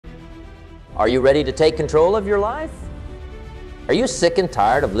Are you ready to take control of your life? Are you sick and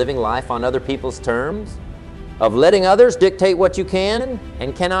tired of living life on other people's terms? Of letting others dictate what you can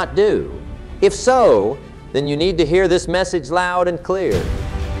and cannot do? If so, then you need to hear this message loud and clear.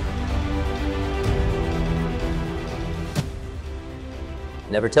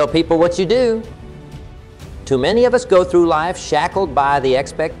 Never tell people what you do. Too many of us go through life shackled by the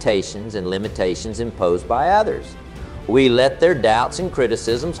expectations and limitations imposed by others. We let their doubts and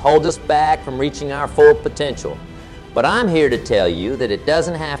criticisms hold us back from reaching our full potential. But I'm here to tell you that it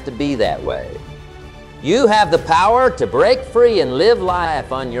doesn't have to be that way. You have the power to break free and live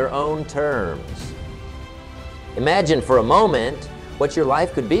life on your own terms. Imagine for a moment what your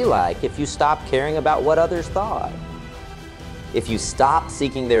life could be like if you stopped caring about what others thought. If you stopped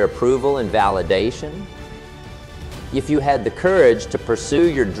seeking their approval and validation. If you had the courage to pursue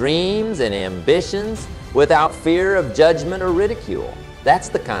your dreams and ambitions without fear of judgment or ridicule. That's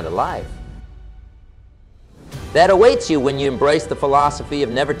the kind of life that awaits you when you embrace the philosophy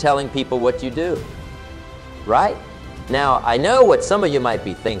of never telling people what you do. Right? Now, I know what some of you might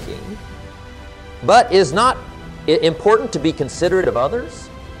be thinking, but is not it important to be considerate of others?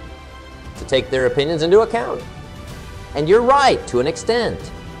 To take their opinions into account? And you're right to an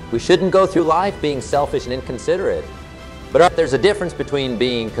extent. We shouldn't go through life being selfish and inconsiderate. But there's a difference between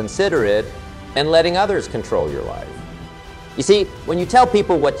being considerate and letting others control your life. You see, when you tell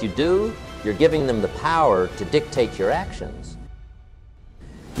people what you do, you're giving them the power to dictate your actions.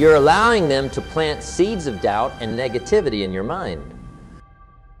 You're allowing them to plant seeds of doubt and negativity in your mind.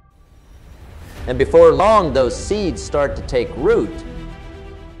 And before long, those seeds start to take root,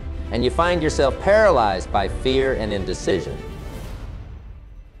 and you find yourself paralyzed by fear and indecision.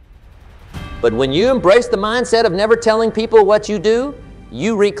 But when you embrace the mindset of never telling people what you do,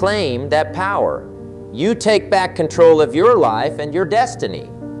 you reclaim that power. You take back control of your life and your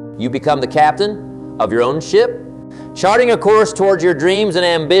destiny. You become the captain of your own ship, charting a course towards your dreams and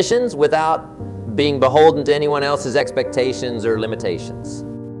ambitions without being beholden to anyone else's expectations or limitations.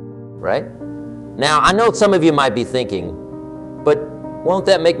 Right? Now, I know some of you might be thinking, but won't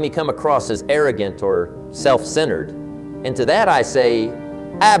that make me come across as arrogant or self-centered? And to that I say,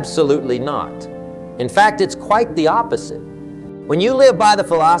 absolutely not. In fact, it's quite the opposite. When you live by the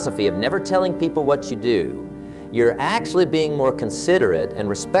philosophy of never telling people what you do, you're actually being more considerate and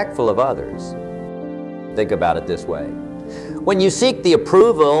respectful of others. Think about it this way. When you seek the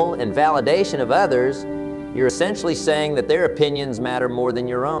approval and validation of others, you're essentially saying that their opinions matter more than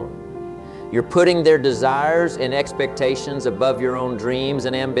your own. You're putting their desires and expectations above your own dreams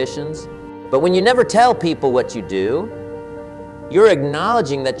and ambitions. But when you never tell people what you do, you're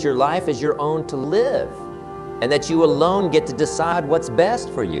acknowledging that your life is your own to live and that you alone get to decide what's best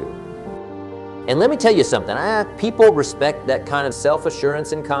for you. And let me tell you something, people respect that kind of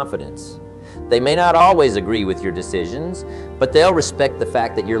self-assurance and confidence. They may not always agree with your decisions, but they'll respect the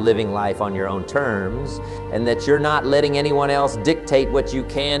fact that you're living life on your own terms and that you're not letting anyone else dictate what you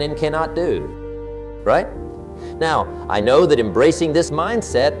can and cannot do. Right? Now, I know that embracing this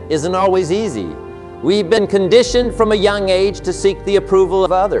mindset isn't always easy. We've been conditioned from a young age to seek the approval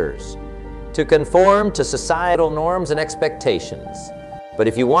of others, to conform to societal norms and expectations. But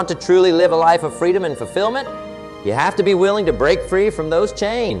if you want to truly live a life of freedom and fulfillment, you have to be willing to break free from those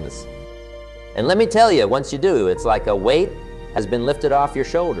chains. And let me tell you, once you do, it's like a weight has been lifted off your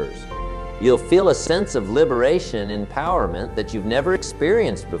shoulders. You'll feel a sense of liberation and empowerment that you've never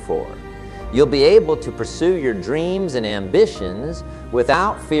experienced before. You'll be able to pursue your dreams and ambitions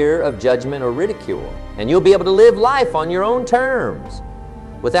without fear of judgment or ridicule. And you'll be able to live life on your own terms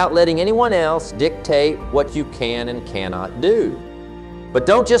without letting anyone else dictate what you can and cannot do. But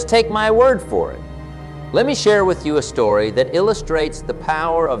don't just take my word for it. Let me share with you a story that illustrates the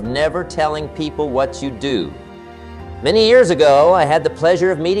power of never telling people what you do. Many years ago, I had the pleasure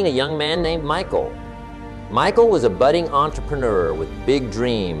of meeting a young man named Michael. Michael was a budding entrepreneur with big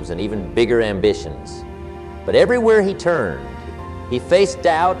dreams and even bigger ambitions. But everywhere he turned, he faced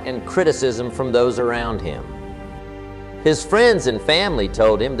doubt and criticism from those around him. His friends and family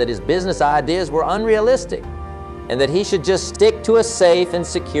told him that his business ideas were unrealistic and that he should just stick to a safe and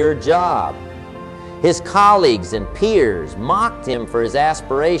secure job. His colleagues and peers mocked him for his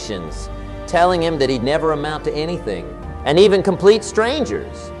aspirations, telling him that he'd never amount to anything. And even complete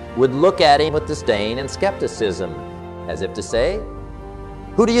strangers would look at him with disdain and skepticism, as if to say,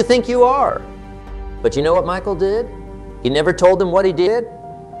 "Who do you think you are?" But you know what Michael did? He never told them what he did.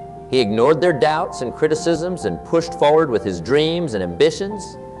 He ignored their doubts and criticisms and pushed forward with his dreams and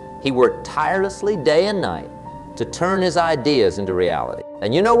ambitions. He worked tirelessly day and night to turn his ideas into reality.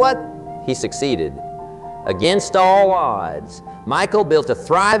 And you know what? He succeeded. Against all odds, Michael built a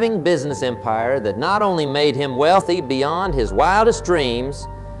thriving business empire that not only made him wealthy beyond his wildest dreams,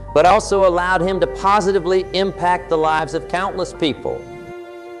 but also allowed him to positively impact the lives of countless people.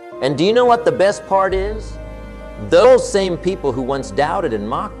 And do you know what the best part is? Those same people who once doubted and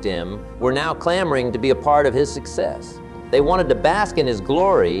mocked him were now clamoring to be a part of his success. They wanted to bask in his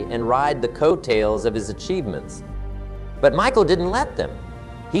glory and ride the coattails of his achievements. But Michael didn't let them.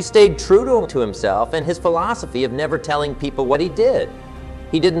 He stayed true to himself and his philosophy of never telling people what he did.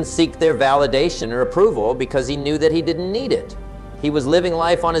 He didn't seek their validation or approval because he knew that he didn't need it. He was living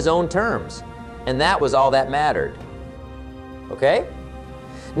life on his own terms, and that was all that mattered. Okay?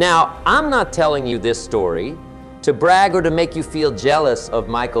 Now, I'm not telling you this story to brag or to make you feel jealous of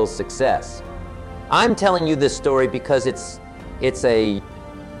Michael's success. I'm telling you this story because it's a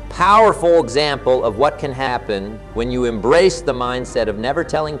powerful example of what can happen when you embrace the mindset of never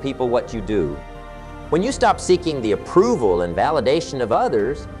telling people what you do. When you stop seeking the approval and validation of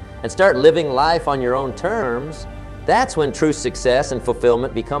others and start living life on your own terms, that's when true success and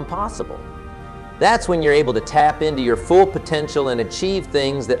fulfillment become possible. That's when you're able to tap into your full potential and achieve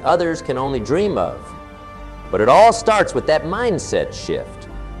things that others can only dream of. But it all starts with that mindset shift,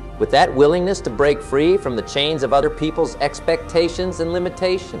 with that willingness to break free from the chains of other people's expectations and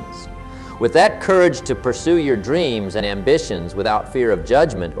limitations, with that courage to pursue your dreams and ambitions without fear of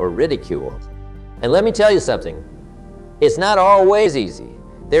judgment or ridicule. And let me tell you something, it's not always easy.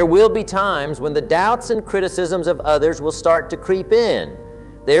 There will be times when the doubts and criticisms of others will start to creep in.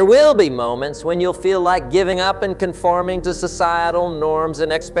 There will be moments when you'll feel like giving up and conforming to societal norms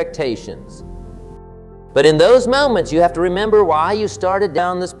and expectations. But in those moments, you have to remember why you started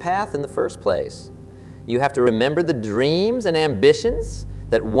down this path in the first place. You have to remember the dreams and ambitions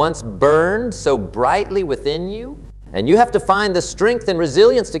that once burned so brightly within you, and you have to find the strength and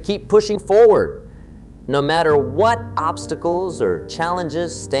resilience to keep pushing forward, no matter what obstacles or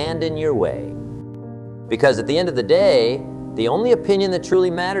challenges stand in your way. Because at the end of the day, the only opinion that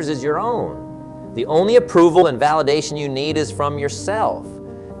truly matters is your own. The only approval and validation you need is from yourself.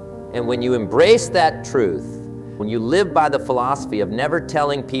 And when you embrace that truth, when you live by the philosophy of never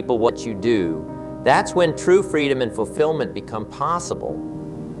telling people what you do, that's when true freedom and fulfillment become possible.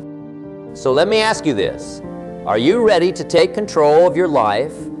 So let me ask you this. Are you ready to take control of your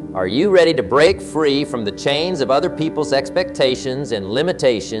life? Are you ready to break free from the chains of other people's expectations and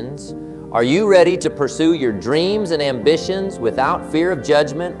limitations? Are you ready to pursue your dreams and ambitions without fear of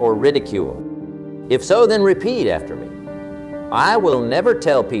judgment or ridicule? If so, then repeat after me. I will never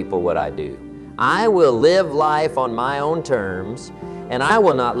tell people what I do. I will live life on my own terms, and I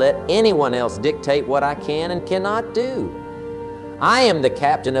will not let anyone else dictate what I can and cannot do. I am the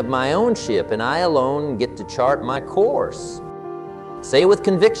captain of my own ship, and I alone get to chart my course. Say it with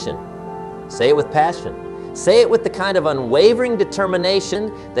conviction. Say it with passion. Say it with the kind of unwavering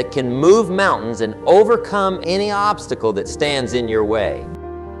determination that can move mountains and overcome any obstacle that stands in your way.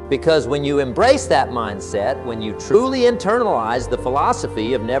 Because when you embrace that mindset, when you truly internalize the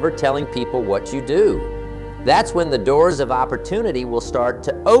philosophy of never telling people what you do, that's when the doors of opportunity will start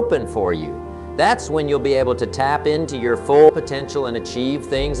to open for you. That's when you'll be able to tap into your full potential and achieve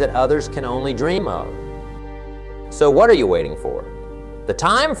things that others can only dream of. So what are you waiting for? The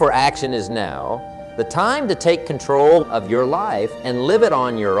time for action is now. The time to take control of your life and live it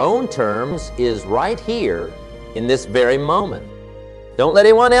on your own terms is right here in this very moment. Don't let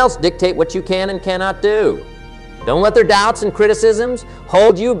anyone else dictate what you can and cannot do. Don't let their doubts and criticisms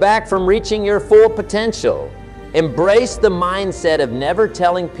hold you back from reaching your full potential. Embrace the mindset of never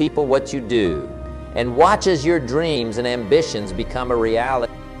telling people what you do, and watch as your dreams and ambitions become a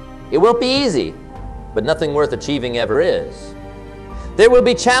reality. It won't be easy, but nothing worth achieving ever is. There will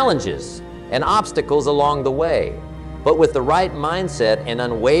be challenges and obstacles along the way, but with the right mindset and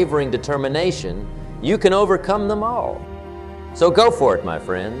unwavering determination, you can overcome them all. So go for it, my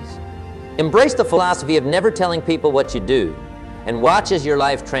friends. Embrace the philosophy of never telling people what you do, and watch as your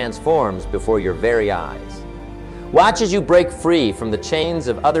life transforms before your very eyes. Watch as you break free from the chains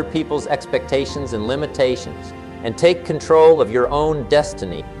of other people's expectations and limitations, and take control of your own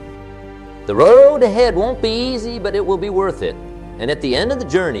destiny. The road ahead won't be easy, but it will be worth it. And at the end of the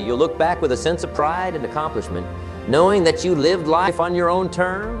journey, you'll look back with a sense of pride and accomplishment, knowing that you lived life on your own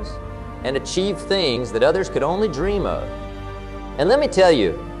terms and achieved things that others could only dream of. And let me tell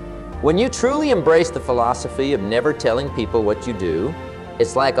you, when you truly embrace the philosophy of never telling people what you do,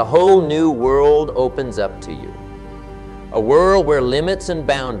 it's like a whole new world opens up to you. A world where limits and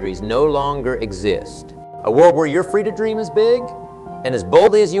boundaries no longer exist. A world where you're free to dream as big and as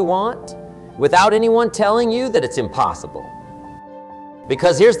boldly as you want, without anyone telling you that it's impossible.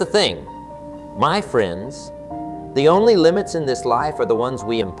 Because here's the thing, My friends, the only limits in this life are the ones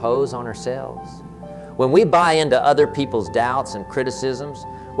we impose on ourselves. When we buy into other people's doubts and criticisms,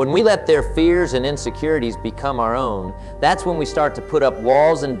 when we let their fears and insecurities become our own, that's when we start to put up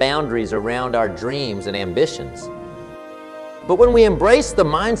walls and boundaries around our dreams and ambitions. But when we embrace the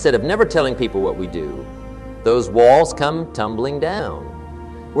mindset of never telling people what we do, those walls come tumbling down.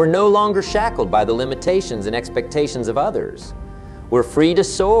 We're no longer shackled by the limitations and expectations of others. We're free to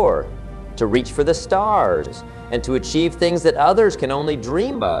soar, to reach for the stars, and to achieve things that others can only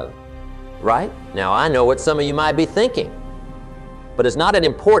dream of. Right? Now, I know what some of you might be thinking, but is not it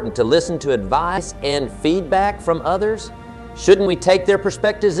important to listen to advice and feedback from others? Shouldn't we take their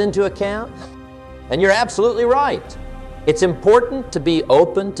perspectives into account? And you're absolutely right. It's important to be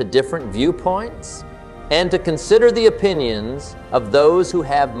open to different viewpoints and to consider the opinions of those who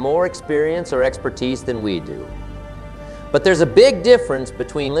have more experience or expertise than we do. But there's a big difference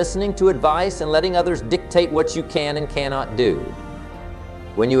between listening to advice and letting others dictate what you can and cannot do.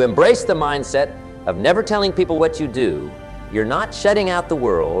 When you embrace the mindset of never telling people what you do, you're not shutting out the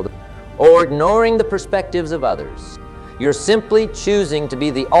world or ignoring the perspectives of others. You're simply choosing to be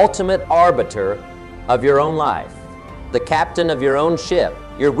the ultimate arbiter of your own life, the captain of your own ship.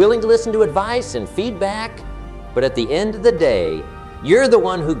 You're willing to listen to advice and feedback, but at the end of the day, you're the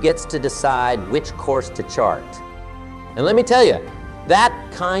one who gets to decide which course to chart. And let me tell you,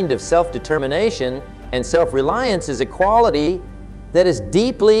 that kind of self-determination and self-reliance is a quality that is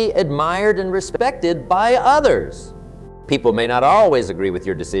deeply admired and respected by others. People may not always agree with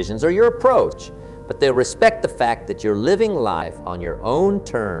your decisions or your approach, but they'll respect the fact that you're living life on your own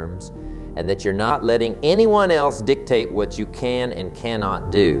terms and that you're not letting anyone else dictate what you can and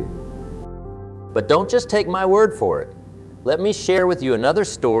cannot do. But don't just take my word for it. Let me share with you another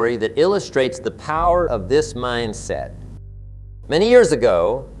story that illustrates the power of this mindset. Many years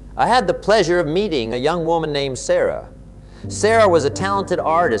ago, I had the pleasure of meeting a young woman named Sarah. Sarah was a talented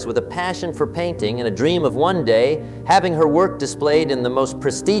artist with a passion for painting and a dream of one day having her work displayed in the most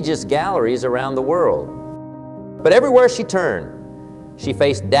prestigious galleries around the world. But everywhere she turned, she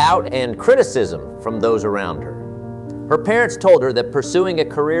faced doubt and criticism from those around her. Her parents told her that pursuing a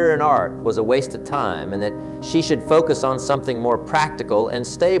career in art was a waste of time and that she should focus on something more practical and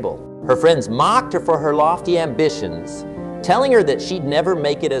stable. Her friends mocked her for her lofty ambitions, telling her that she'd never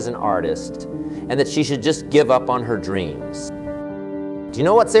make it as an artist and that she should just give up on her dreams. Do you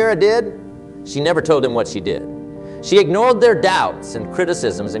know what Sarah did? She never told them what she did. She ignored their doubts and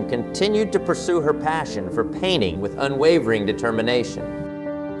criticisms and continued to pursue her passion for painting with unwavering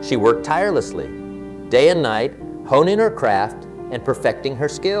determination. She worked tirelessly, day and night, honing her craft and perfecting her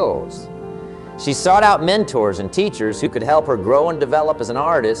skills. She sought out mentors and teachers who could help her grow and develop as an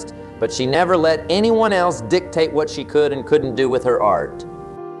artist, but she never let anyone else dictate what she could and couldn't do with her art.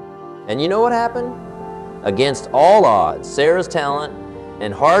 And you know what happened? Against all odds, Sarah's talent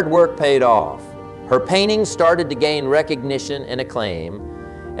and hard work paid off. Her paintings started to gain recognition and acclaim,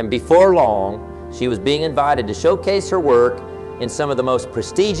 and before long, she was being invited to showcase her work in some of the most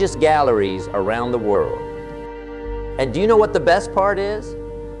prestigious galleries around the world. And do you know what the best part is?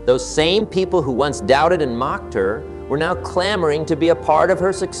 Those same people who once doubted and mocked her were now clamoring to be a part of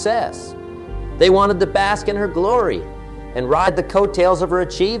her success. They wanted to bask in her glory and ride the coattails of her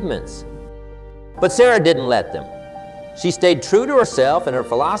achievements. But Sarah didn't let them. She stayed true to herself and her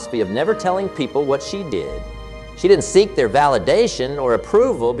philosophy of never telling people what she did. She didn't seek their validation or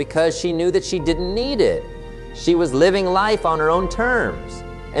approval because she knew that she didn't need it. She was living life on her own terms,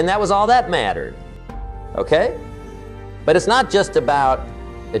 and that was all that mattered. Okay? But it's not just about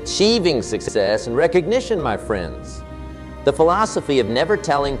achieving success and recognition, my friends. The philosophy of never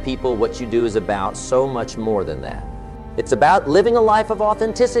telling people what you do is about so much more than that. It's about living a life of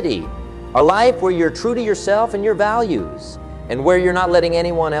authenticity, a life where you're true to yourself and your values, and where you're not letting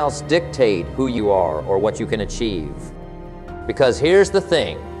anyone else dictate who you are or what you can achieve. Because here's the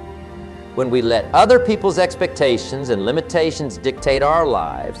thing, when we let other people's expectations and limitations dictate our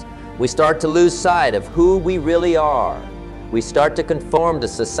lives, we start to lose sight of who we really are. We start to conform to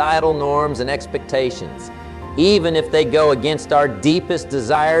societal norms and expectations, even if they go against our deepest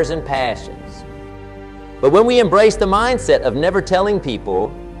desires and passions. But when we embrace the mindset of never telling people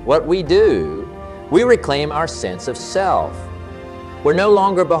what we do, we reclaim our sense of self. We're no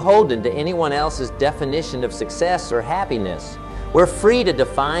longer beholden to anyone else's definition of success or happiness. We're free to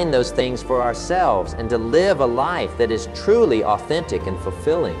define those things for ourselves and to live a life that is truly authentic and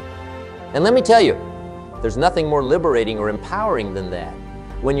fulfilling. And let me tell you, there's nothing more liberating or empowering than that.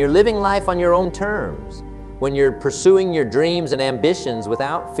 When you're living life on your own terms, when you're pursuing your dreams and ambitions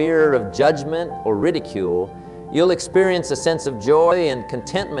without fear of judgment or ridicule, You'll experience a sense of joy and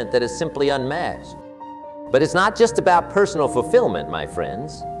contentment that is simply unmatched. But it's not just about personal fulfillment, my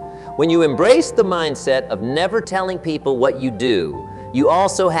friends. When you embrace the mindset of never telling people what you do, you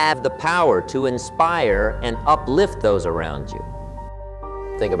also have the power to inspire and uplift those around you.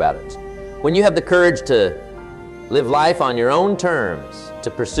 Think about it. When you have the courage to live life on your own terms, to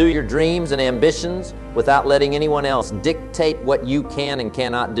pursue your dreams and ambitions without letting anyone else dictate what you can and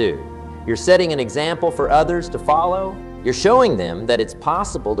cannot do, you're setting an example for others to follow. You're showing them that it's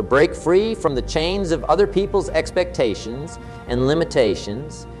possible to break free from the chains of other people's expectations and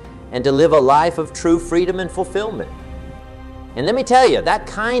limitations and to live a life of true freedom and fulfillment. And let me tell you, that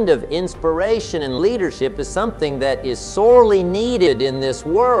kind of inspiration and leadership is something that is sorely needed in this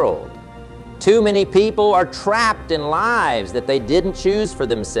world. Too many people are trapped in lives that they didn't choose for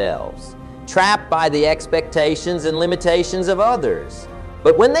themselves, trapped by the expectations and limitations of others.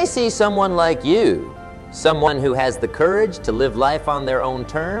 But when they see someone like you, someone who has the courage to live life on their own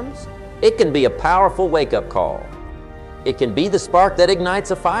terms, it can be a powerful wake-up call. It can be the spark that ignites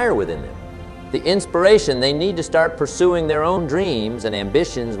a fire within them, the inspiration they need to start pursuing their own dreams and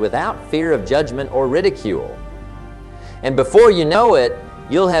ambitions without fear of judgment or ridicule. And before you know it,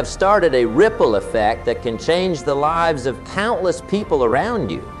 you'll have started a ripple effect that can change the lives of countless people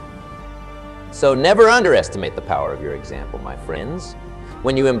around you. So never underestimate the power of your example, my friends.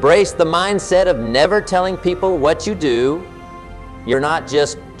 When you embrace the mindset of never telling people what you do, you're not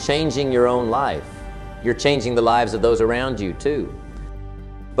just changing your own life, you're changing the lives of those around you too.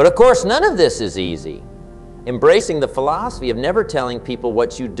 But of course, none of this is easy. Embracing the philosophy of never telling people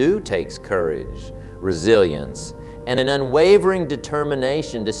what you do takes courage, resilience, and an unwavering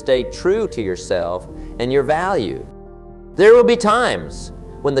determination to stay true to yourself and your value. There will be times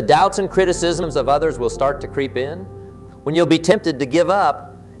when the doubts and criticisms of others will start to creep in, when you'll be tempted to give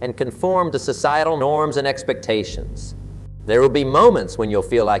up and conform to societal norms and expectations. There will be moments when you'll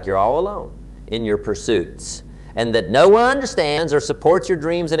feel like you're all alone in your pursuits and that no one understands or supports your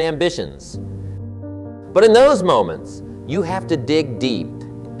dreams and ambitions. But in those moments, you have to dig deep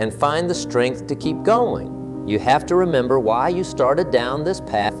and find the strength to keep going. You have to remember why you started down this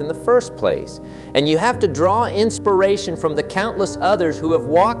path in the first place. And you have to draw inspiration from the countless others who have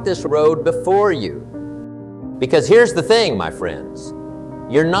walked this road before you. Because here's the thing, my friends,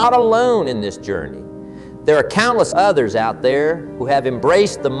 you're not alone in this journey. There are countless others out there who have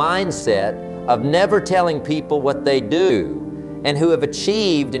embraced the mindset of never telling people what they do and who have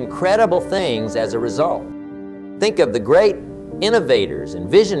achieved incredible things as a result. Think of the great innovators and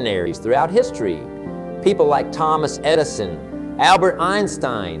visionaries throughout history. People like Thomas Edison, Albert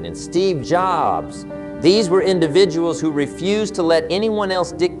Einstein, and Steve Jobs. These were individuals who refused to let anyone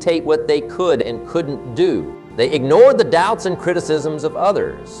else dictate what they could and couldn't do. They ignored the doubts and criticisms of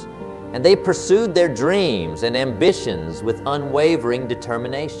others, and they pursued their dreams and ambitions with unwavering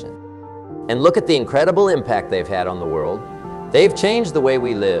determination. And look at the incredible impact they've had on the world. They've changed the way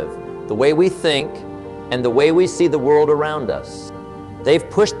we live, the way we think, and the way we see the world around us. They've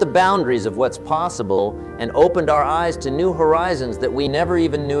pushed the boundaries of what's possible and opened our eyes to new horizons that we never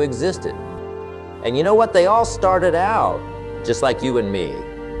even knew existed. And you know what? They all started out just like you and me.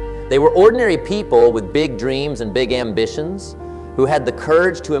 They were ordinary people with big dreams and big ambitions who had the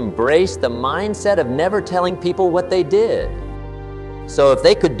courage to embrace the mindset of never telling people what they did. So if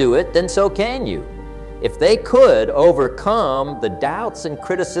they could do it, then so can you. If they could overcome the doubts and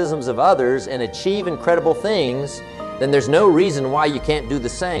criticisms of others and achieve incredible things, then there's no reason why you can't do the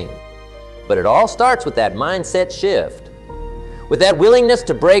same. But it all starts with that mindset shift, with that willingness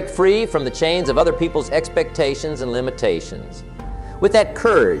to break free from the chains of other people's expectations and limitations, with that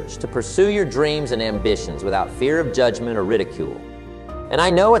courage to pursue your dreams and ambitions without fear of judgment or ridicule. And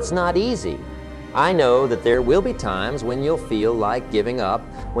I know it's not easy. I know that there will be times when you'll feel like giving up,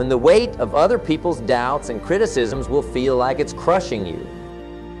 when the weight of other people's doubts and criticisms will feel like it's crushing you.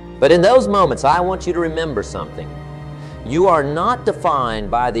 But in those moments, I want you to remember something. You are not defined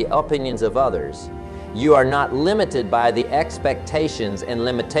by the opinions of others. You are not limited by the expectations and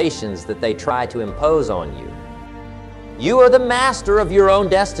limitations that they try to impose on you. You are the master of your own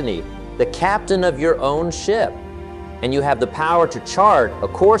destiny, the captain of your own ship. And you have the power to chart a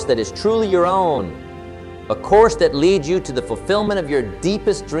course that is truly your own, a course that leads you to the fulfillment of your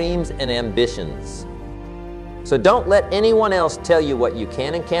deepest dreams and ambitions. So don't let anyone else tell you what you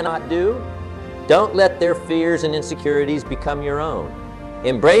can and cannot do. Don't let their fears and insecurities become your own.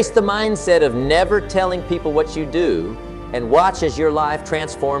 Embrace the mindset of never telling people what you do and watch as your life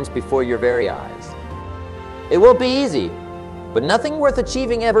transforms before your very eyes. It won't be easy, but nothing worth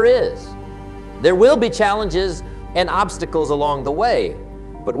achieving ever is. There will be challenges and obstacles along the way,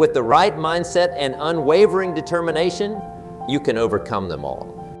 But with the right mindset and unwavering determination, you can overcome them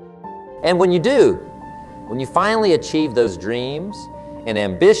all. And when you do, when you finally achieve those dreams and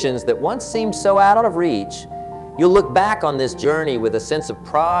ambitions that once seemed so out of reach, you'll look back on this journey with a sense of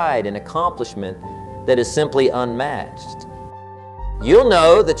pride and accomplishment that is simply unmatched. You'll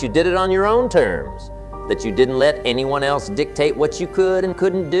know that you did it on your own terms, that you didn't let anyone else dictate what you could and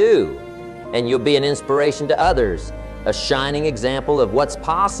couldn't do, and you'll be an inspiration to others, a shining example of what's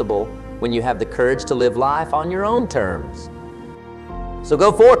possible when you have the courage to live life on your own terms. So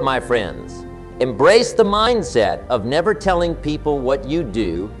go forth, my friends. Embrace the mindset of never telling people what you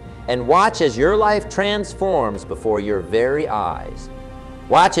do, and watch as your life transforms before your very eyes.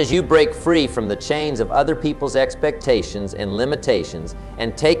 Watch as you break free from the chains of other people's expectations and limitations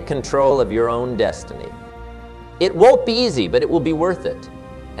and take control of your own destiny. It won't be easy, but it will be worth it.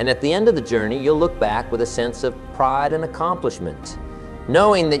 And at the end of the journey, you'll look back with a sense of pride and accomplishment,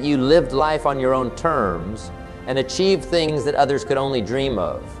 knowing that you lived life on your own terms and achieved things that others could only dream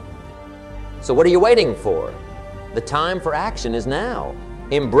of. So what are you waiting for? The time for action is now.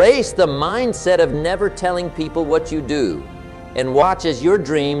 Embrace the mindset of never telling people what you do, and watch as your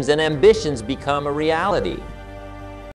dreams and ambitions become a reality.